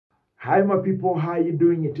Hi, my people. How you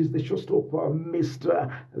doing? It is the showstopper,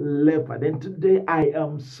 Mr. Leopard, and today I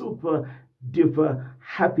am super duper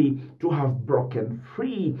happy to have broken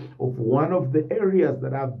free of one of the areas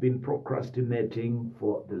that I've been procrastinating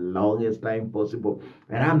for the longest time possible,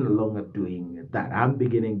 and I'm no longer doing that. I'm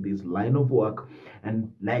beginning this line of work,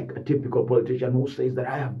 and like a typical politician who says that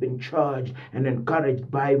I have been charged and encouraged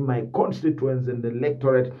by my constituents and the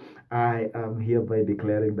electorate, I am hereby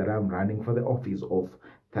declaring that I'm running for the office of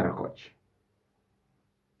Theracoach.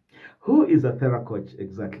 Who is a Theracoach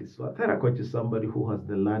exactly? So a Theracoach is somebody who has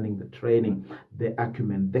the learning, the training, the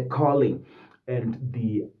acumen, the calling, and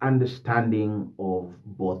the understanding of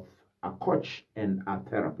both a coach and a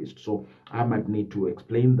therapist. So I might need to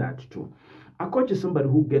explain that too. A coach is somebody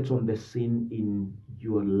who gets on the scene in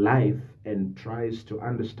your life and tries to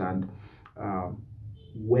understand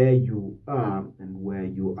where you are and where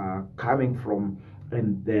you are coming from,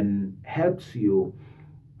 and then helps you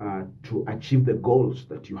to achieve the goals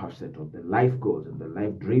that you have set, or the life goals and the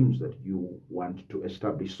life dreams that you want to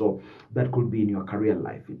establish. So that could be in your career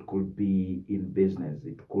life, it could be in business,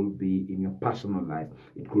 it could be in your personal life,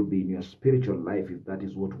 it could be in your spiritual life, if that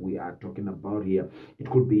is what we are talking about here. It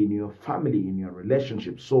could be in your family, in your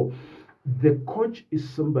relationship. So the coach is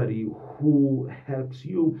somebody who helps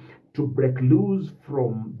you to break loose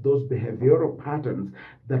from those behavioral patterns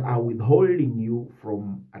that are withholding you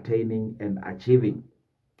from attaining and achieving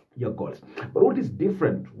your goals. But what is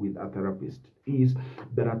different with a therapist is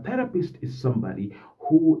that a therapist is somebody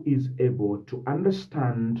who is able to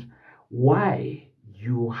understand why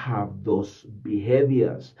you have those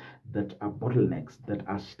behaviors that are bottlenecks, that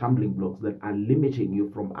are stumbling blocks, that are limiting you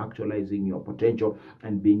from actualizing your potential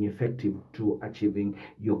and being effective to achieving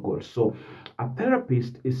your goals. So a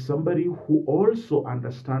therapist is somebody who also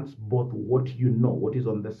understands both what you know, what is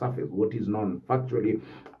on the surface, what is known factually,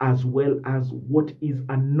 as well as what is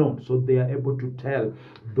unknown. So they are able to tell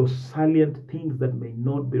those salient things that may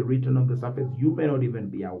not be written on the surface. You may not even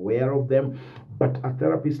be aware of them, but a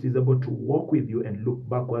therapist is able to walk with you and look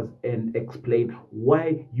backwards and explain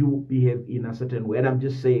why you behave in a certain way. And I'm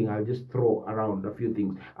just saying, I'll just throw around a few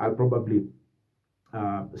things. I'll probably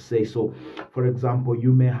say so. For example,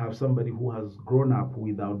 you may have somebody who has grown up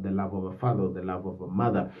without the love of a father or the love of a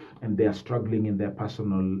mother, and they are struggling in their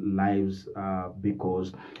personal lives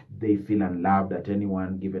because they feel unloved at any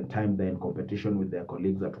one given time. They're in competition with their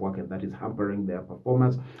colleagues at work, and that is hampering their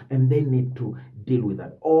performance, and they need to deal with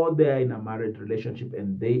that. Or they are in a married relationship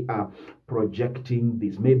and they are projecting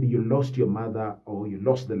this. Maybe you lost your mother or you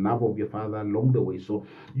lost the love of your father along the way, so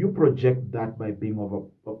you project that by being over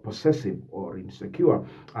possessive or insecure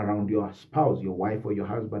around your spouse, your wife or your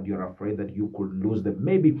husband. You're afraid that you could lose them.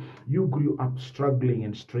 Maybe you grew up struggling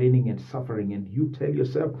and straining and suffering, and you tell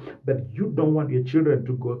yourself that you don't want your children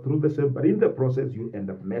to go through the same, but in the process you end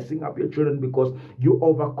up messing up your children because you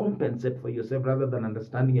overcompensate for yourself rather than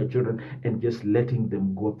understanding your children and just letting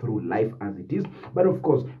them go through life as it is, but of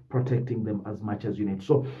course protecting them as much as you need.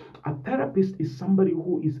 So a therapist is somebody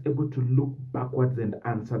who is able to look backwards and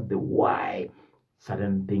answer the why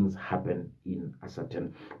certain things happen in a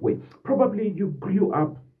certain way. Probably you grew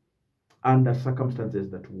up under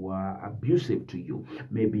circumstances that were abusive to you.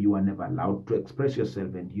 Maybe you were never allowed to express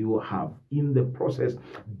yourself, and you have in the process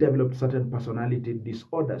developed certain personality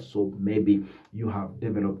disorders. So maybe you have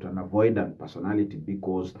developed an avoidant personality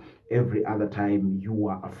because every other time you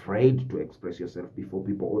are afraid to express yourself before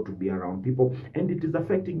people or to be around people, and it is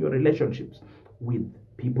affecting your relationships with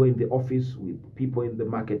people in the office, with people in the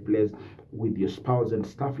marketplace, with your spouse and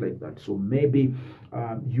stuff like that. So maybe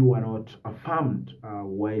you are not affirmed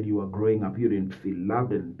while you are growing up. You didn't feel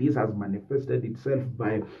loved, and this has manifested itself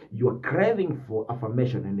by your craving for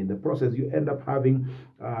affirmation, and in the process you end up having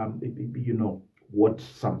what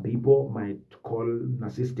some people might call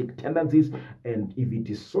narcissistic tendencies. And if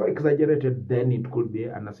it is so exaggerated, then it could be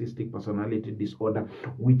a narcissistic personality disorder,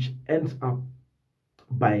 which ends up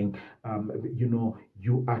by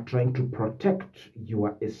you are trying to protect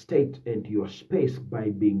your estate and your space by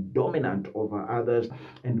being dominant over others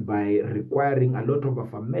and by requiring a lot of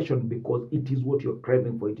affirmation because it is what you're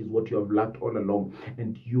craving for, it is what you have lacked all along,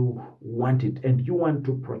 and you want it, and you want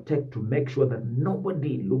to protect, to make sure that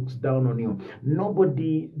nobody looks down on you,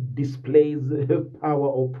 nobody displays power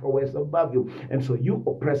or prowess above you, and so you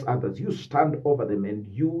oppress others, you stand over them, and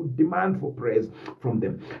you demand for praise from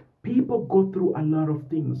them. People go through a lot of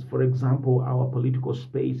things. For example, our political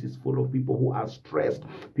space is full of people who are stressed,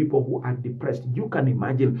 people who are depressed. You can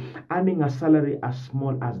imagine earning a salary as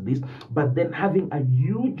small as this, but then having a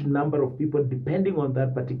huge number of people depending on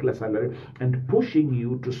that particular salary and pushing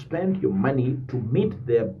you to spend your money to meet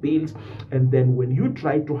their bills. And then when you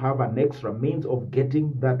try to have an extra means of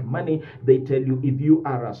getting that money, they tell you, if you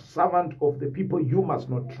are a servant of the people, you must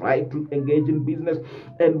not try to engage in business.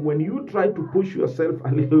 And when you try to push yourself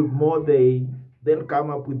a little more, they then come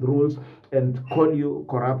up with rules and call you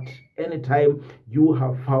corrupt. Anytime you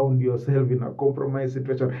have found yourself in a compromised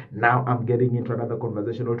situation, now I'm getting into another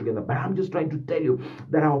conversation altogether, but I'm just trying to tell you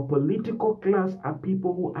that our political class are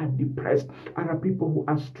people who are depressed, are people who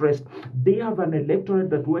are stressed. They have an electorate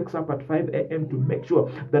that wakes up at 5 a.m. to make sure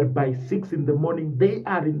that by 6 in the morning they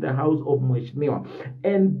are in the house of Mheshimiwa.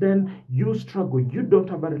 And then you struggle. You don't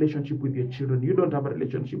have a relationship with your children. You don't have a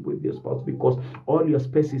relationship with your spouse because all your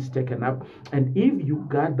space is taken up. And if you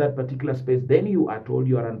got that particular space, then you are told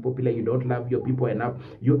you are unpopular, you don't love your people enough,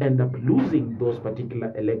 you end up losing those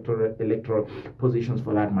particular electoral positions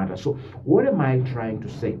for that matter. So what am I trying to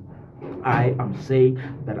say? I am saying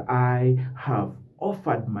that I have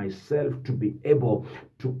offered myself to be able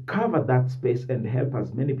to cover that space and help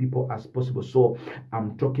as many people as possible. So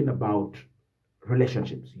I'm talking about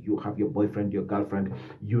relationships. You have your boyfriend, your girlfriend,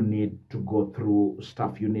 you need to go through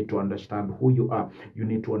stuff. You need to understand who you are. You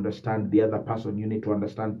need to understand the other person. You need to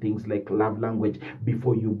understand things like love language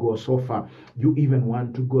before you go so far. You even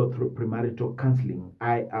want to go through premarital counseling.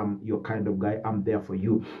 I am your kind of guy. I'm there for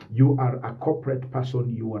you. You are a corporate person.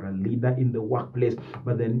 You are a leader in the workplace,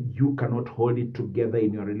 but then you cannot hold it together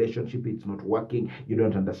in your relationship. It's not working. You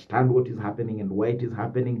don't understand what is happening and why it is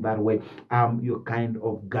happening that way. I'm your kind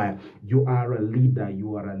of guy. You are a leader.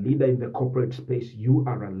 You are a leader in the corporate space. You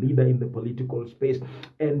are a leader in the political space,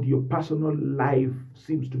 and your personal life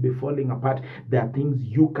seems to be falling apart. There are things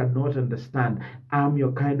you cannot understand. I'm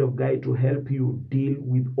your kind of guy to help you deal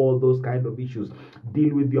with all those kind of issues,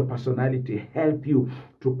 deal with your personality, help you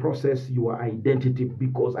to process your identity,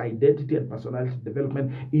 because identity and personality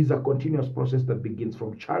development is a continuous process that begins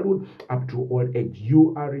from childhood up to old age.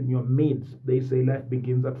 You are in your mids. They say life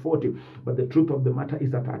begins at 40, but the truth of the matter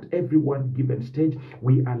is that at every one given stage,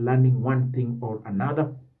 we are learning one thing or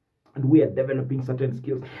another, and we are developing certain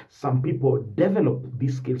skills. Some people develop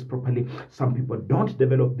these skills properly. Some people don't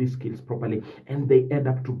develop these skills properly, and they end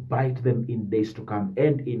up to bite them in days to come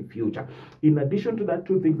and in future. In addition to that,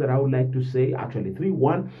 two things that I would like to say, actually three.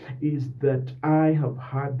 One is that I have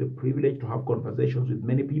had the privilege to have conversations with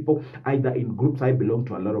many people, either in groups. I belong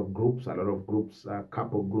to a lot of groups,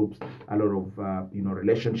 couple groups, a lot of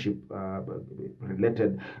relationship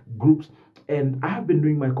related groups. And I have been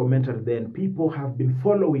doing my commentary there, and people have been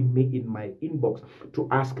following me in my inbox to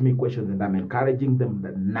ask me questions, and I'm encouraging them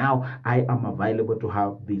that now I am available to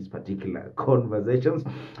have these particular conversations.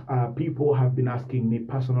 People have been asking me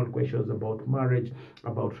personal questions about marriage,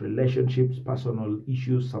 about relationships, personal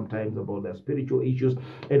issues, sometimes about their spiritual issues.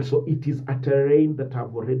 And so it is a terrain that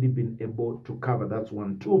I've already been able to cover. That's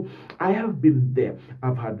one. Two, I have been there.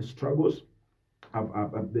 I've had struggles.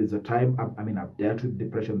 There's a time, I've dealt with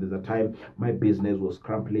depression. There's a time my business was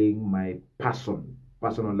crumbling, my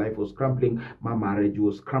personal life was crumbling, my marriage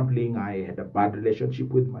was crumbling. I had a bad relationship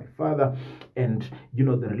with my father, and the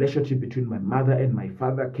relationship between my mother and my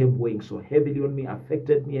father came weighing so heavily on me,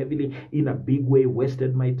 affected me heavily in a big way,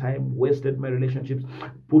 wasted my time, wasted my relationships,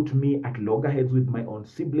 put me at loggerheads with my own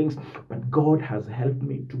siblings. But God has helped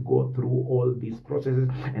me to go through all these processes,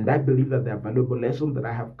 and I believe that there are valuable lessons that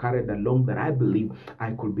I have carried along that I believe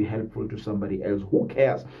I could be helpful to somebody else who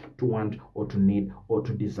cares to want or to need or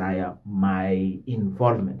to desire my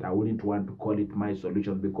involvement. I wouldn't want to call it my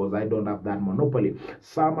solutions because I don't have that monopoly.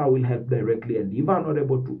 Some I will help directly, and if I'm not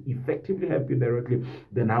able to effectively help you directly,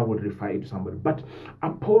 then I will refer you to somebody. But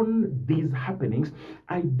upon these happenings,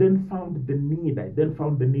 I then found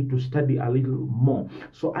the need to study a little more.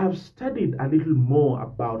 So I've studied a little more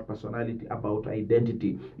about personality, about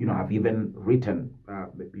identity. I've even written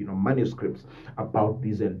manuscripts about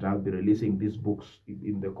this, and I'll be releasing these books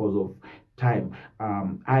in the course of time.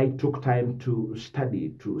 I took time to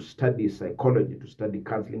study psychology, to study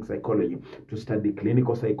counseling psychology, to study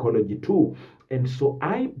clinical psychology too. And so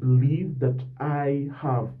I believe that I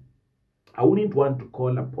have I wouldn't want to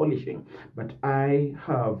call a polishing, but I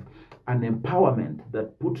have an empowerment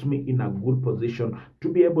that puts me in a good position to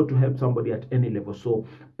be able to help somebody at any level. So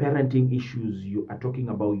parenting issues, you are talking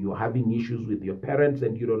about, you're having issues with your parents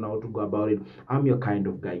and you don't know how to go about it. I'm your kind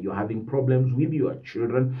of guy. You're having problems with your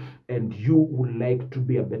children and you would like to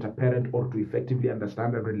be a better parent or to effectively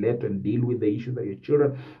understand and relate and deal with the issues that your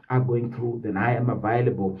children are going through, then I am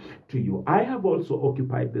available to you. I have also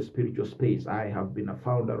occupied the spiritual space. I have been a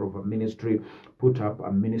founder of a ministry, put up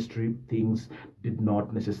a ministry. Things did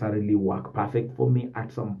not necessarily work perfect for me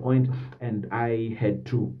at some point, and I had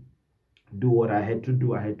to do what I had to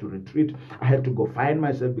do. I had to retreat. I had to go find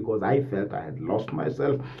myself because I felt I had lost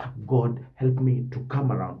myself. God helped me to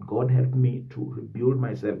come around. God helped me to rebuild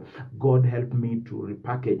myself. God helped me to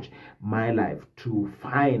repackage my life, to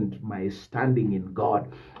find my standing in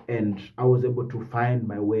God. And I was able to find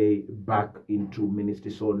my way back into ministry.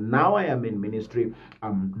 So now I am in ministry.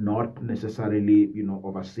 I'm not necessarily,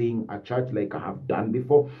 overseeing a church like I have done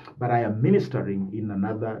before, but I am ministering in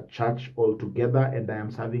another church altogether, and I am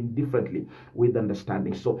serving differently with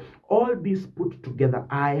understanding. So all this put together,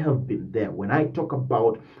 I have been there. When I talk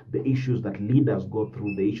about the issues that leaders go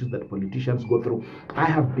through, the issues that politicians go through, I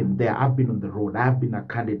have been there. I've been on the road. I've been a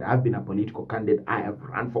candidate. I've been a political candidate. I have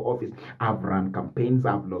run for office. I've run campaigns.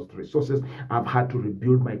 I've lost resources. I've had to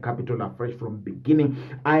rebuild my capital afresh from beginning.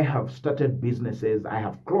 I have started businesses. I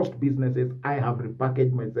have closed businesses. I have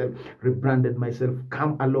repackaged myself, rebranded myself,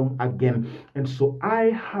 come along again. And so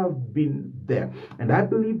I have been there. And I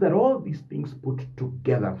believe that all these things put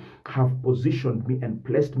together have positioned me and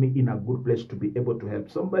placed me in a good place to be able to help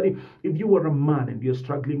somebody. If you are a man and you're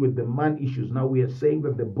struggling with the man issues, now we are saying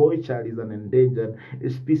that the boy child is an endangered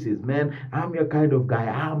species. Man, I'm your kind of guy.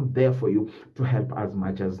 I'm there for you to help as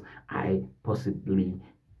much as I possibly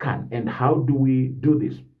can. And how do we do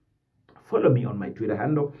this? Follow me on my Twitter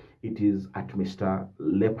handle. It is at Mr.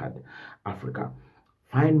 Leopard Africa.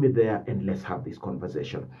 Find me there and let's have this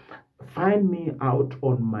conversation. Find me out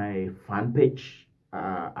on my fan page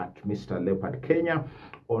at Mr. Leopard Kenya.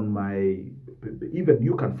 On my, even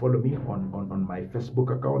you can follow me on my Facebook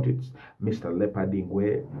account. It's Mr. Leopard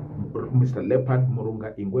Ingwe, Mr. Leopard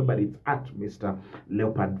Murunga Ingwe, but it's at Mr.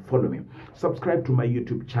 Leopard. Follow me. Subscribe to my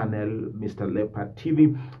YouTube channel, Mr. Leopard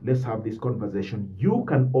TV. Let's have this conversation. You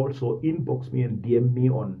can also inbox me and DM me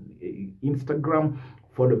on Instagram.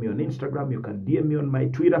 Follow me on Instagram. You can DM me on my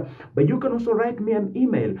Twitter, but you can also write me an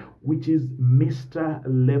email, which is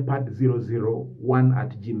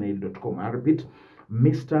mrleopard001@gmail.com. I repeat,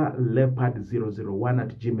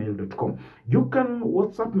 mrleopard001@gmail.com. You can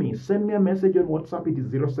WhatsApp me. Send me a message on WhatsApp. It is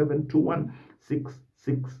 0721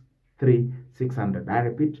 663 600. I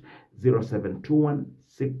repeat, 0721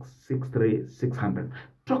 663 600.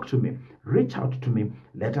 Talk to me, reach out to me,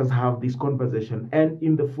 let us have this conversation, and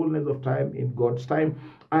in the fullness of time, in God's time,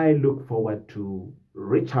 I look forward to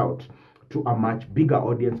reach out to a much bigger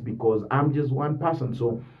audience, because I'm just one person.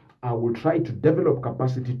 So I will try to develop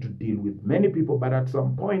capacity to deal with many people, but at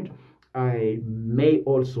some point I may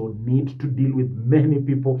also need to deal with many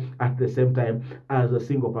people at the same time as a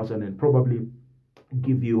single person, and probably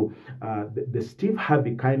give you the Steve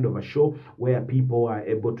Harvey kind of a show where people are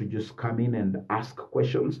able to just come in and ask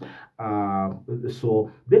questions. So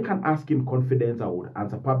they can ask in confidence, I would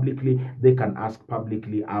answer publicly. They can ask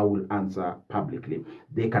publicly, I will answer publicly.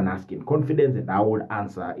 They can ask in confidence and I will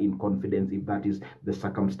answer in confidence if that is the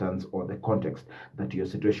circumstance or the context that your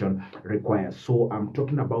situation requires. So I'm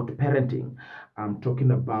talking about parenting. I'm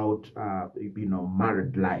talking about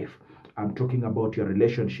married life. I'm talking about your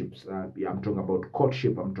relationships. I'm talking about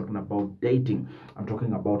courtship. I'm talking about dating. I'm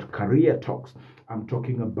talking about career talks. I'm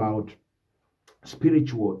talking about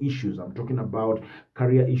spiritual issues. I'm talking about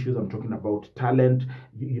career issues. I'm talking about talent.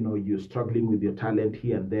 You're struggling with your talent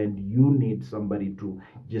here, and then you need somebody to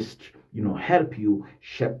just help you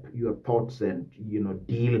shape your thoughts and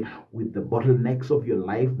deal with the bottlenecks of your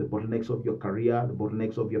life, the bottlenecks of your career, the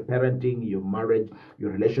bottlenecks of your parenting, your marriage,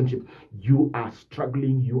 your relationship. You are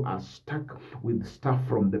struggling, you are stuck with stuff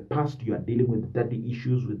from the past. You are dealing with daddy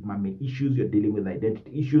issues, with mommy issues. You're dealing with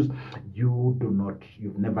identity issues. You've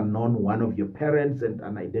never known one of your parents, and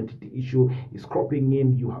an identity issue is cropping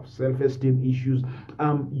in. You have self-esteem issues.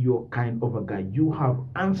 You're kind of a guy. You have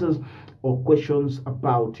answers or questions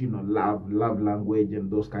about love language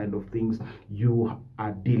and those kind of things. You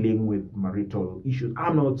are dealing with marital issues.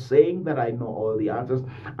 I'm not saying that I know all the answers.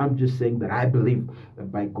 I'm just saying that I believe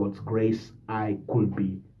that by God's grace I could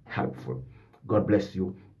be helpful. God bless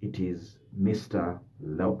you. It is Mr.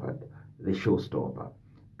 Leopard, the showstopper.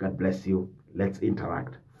 God bless you. Let's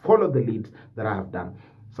interact. Follow the leads that I have done.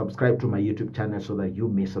 Subscribe to my YouTube channel so that you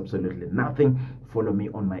miss absolutely nothing. Follow me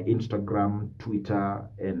on my Instagram, Twitter,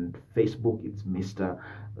 and Facebook. It's Mr.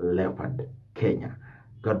 Leopard Kenya.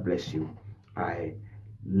 God bless you. I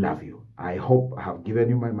love you. I hope I have given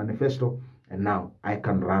you my manifesto, and now I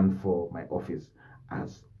can run for my office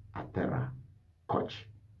as a Theracoach,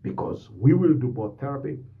 because we will do both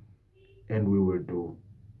therapy and we will do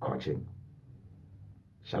coaching.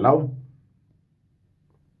 Shalom.